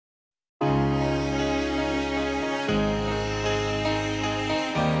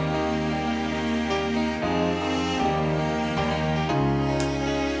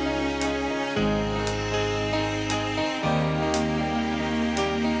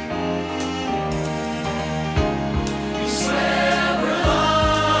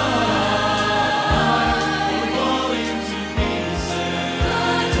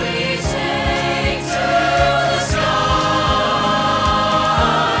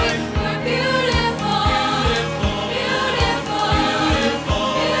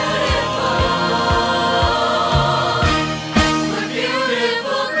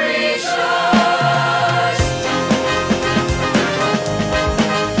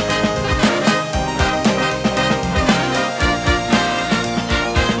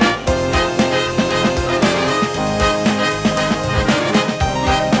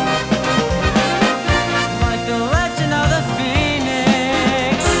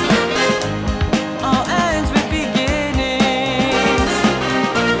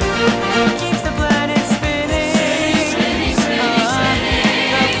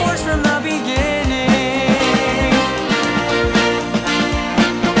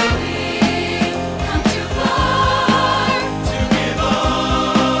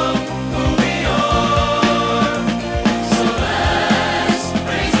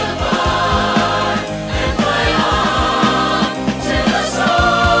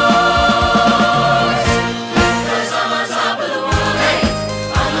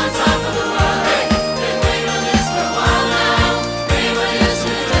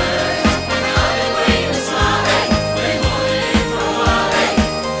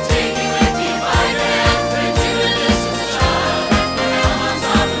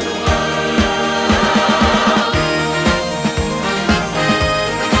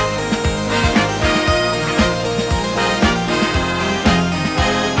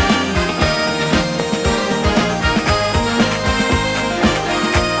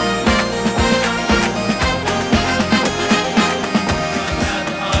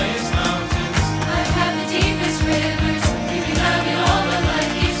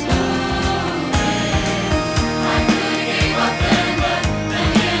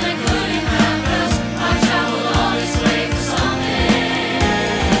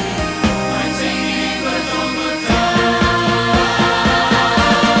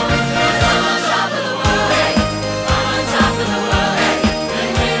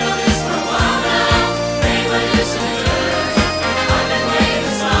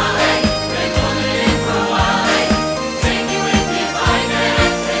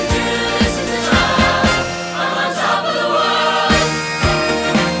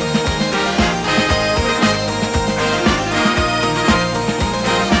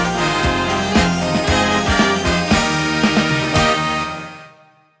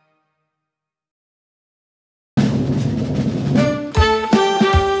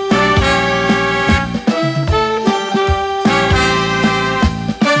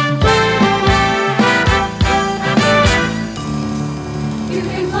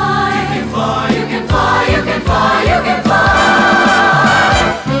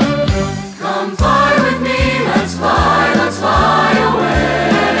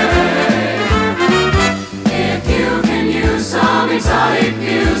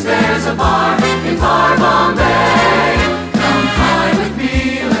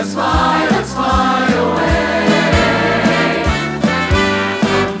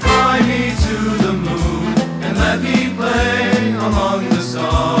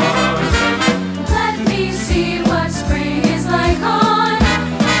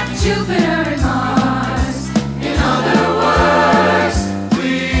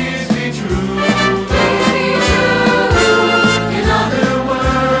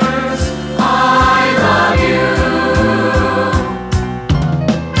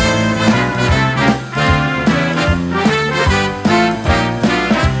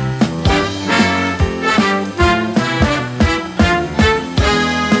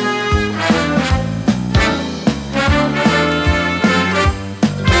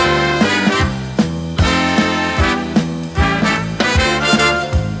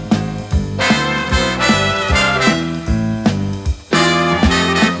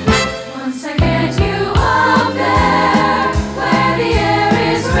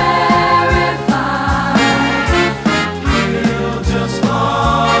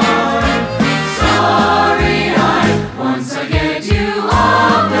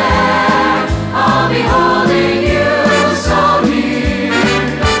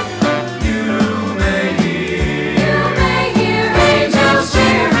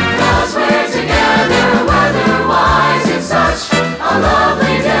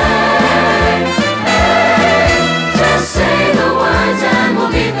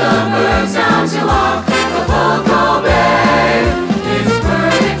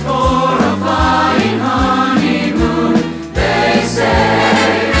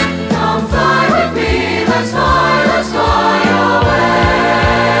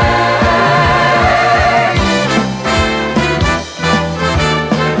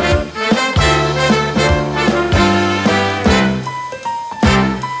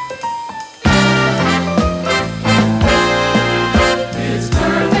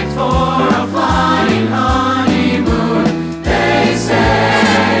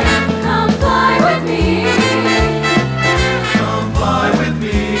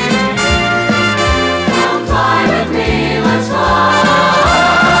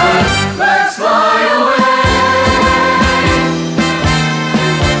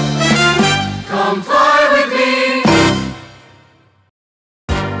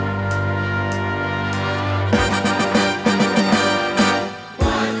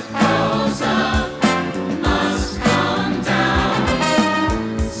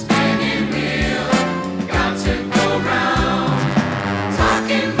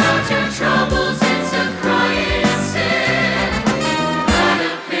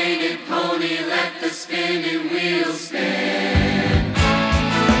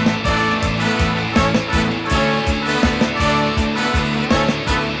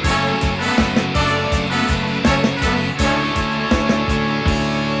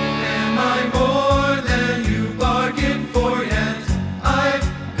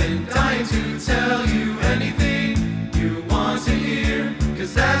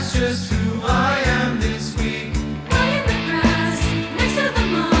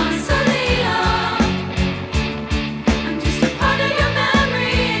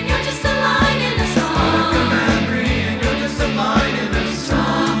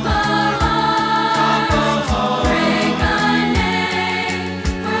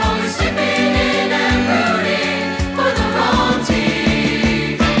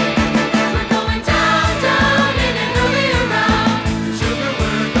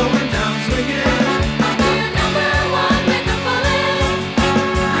going down.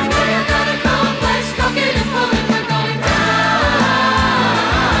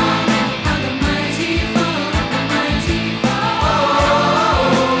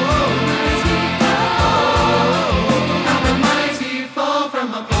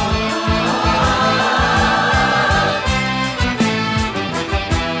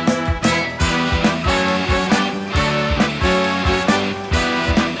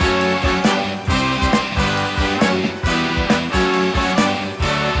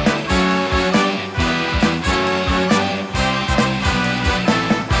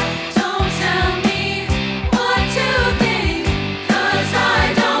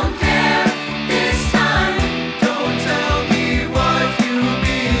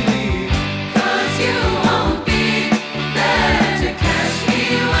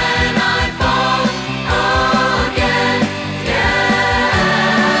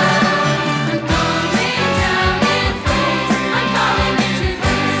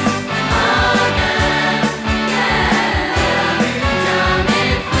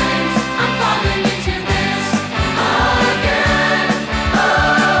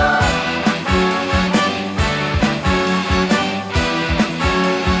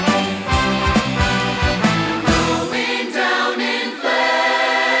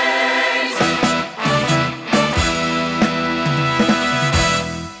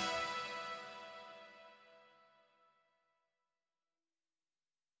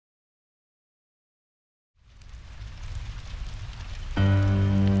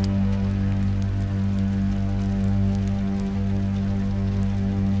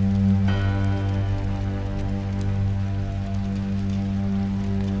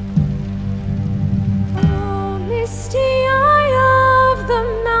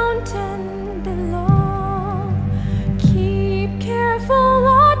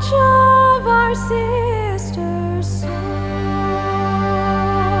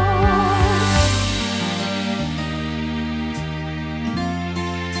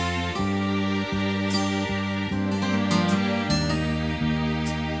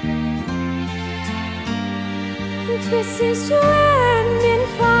 this is to end in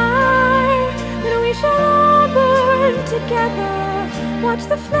fire, then we shall all burn together. Watch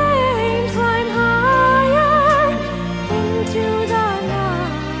the flames climb higher into the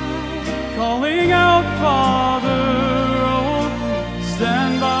night. Calling out, Father, oh,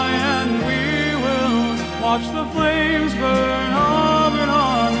 stand by and we will watch the flames burn up and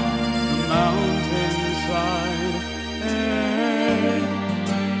on the mountainside.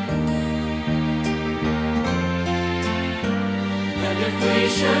 And if we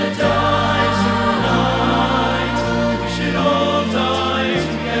should die tonight, we should all die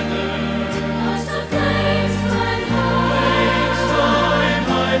together. Watch the flames climb high. Flames climb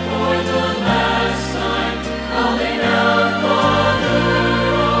high for the last time, calling out, Father,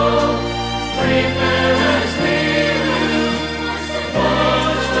 oh, prepare as we will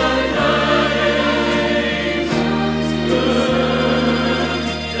watch the flames burn.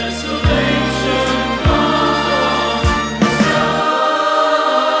 Desolation comes on the sky.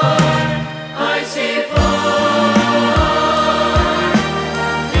 I see fire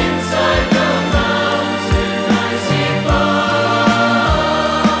inside the mountain. I see fire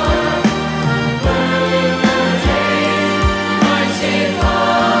burning the days. I see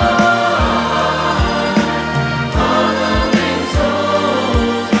fire following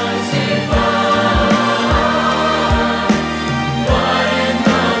souls. I see fire wide in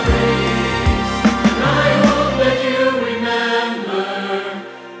the breeze, and I hope that you remember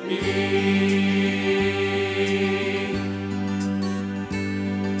me.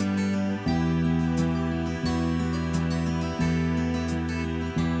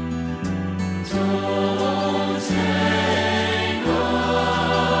 Don't take on.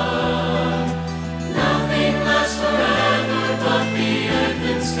 Nothing lasts forever but the earth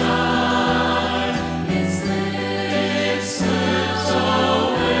and sky. It slips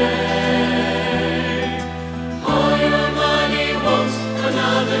away. All your money won't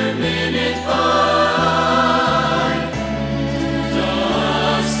another minute buy.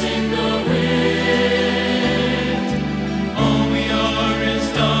 Dust in the wind. All we are is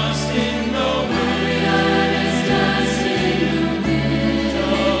dust in the wind. Dust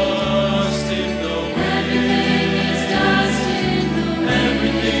in the wind.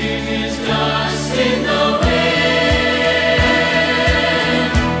 Everything is dust in the wind.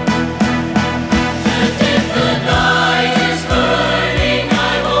 And if the night is burning,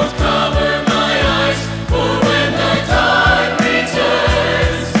 I won't cover my eyes. For when the tide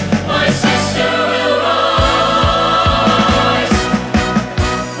returns, my sister will rise.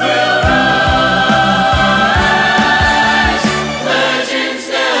 Will rise. Legends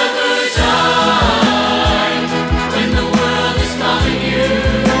never die. When the world is calling you,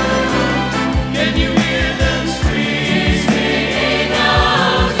 can you hear them screaming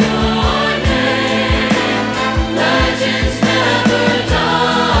out your name? Legends never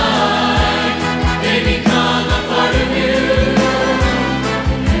die. They become a part of you.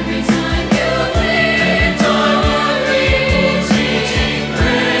 Every time you breathe, time you breathe, reaching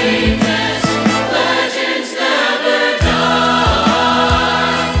greatness. Legends never die.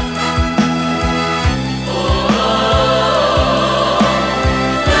 Oh,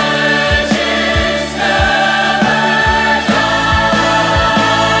 legends never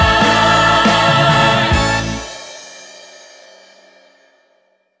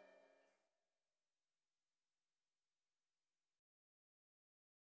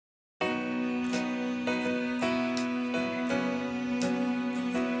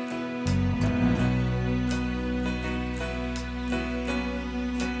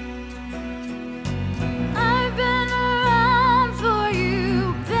I've been around for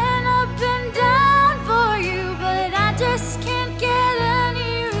you, been up and down for you, but I just can't get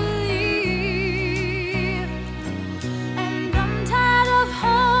any relief. And I'm tired of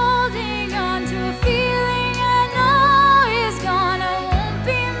holding on to a feeling I know is gone. I won't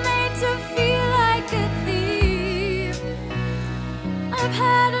be made to feel like a thief. I've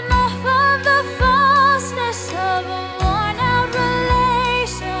had enough.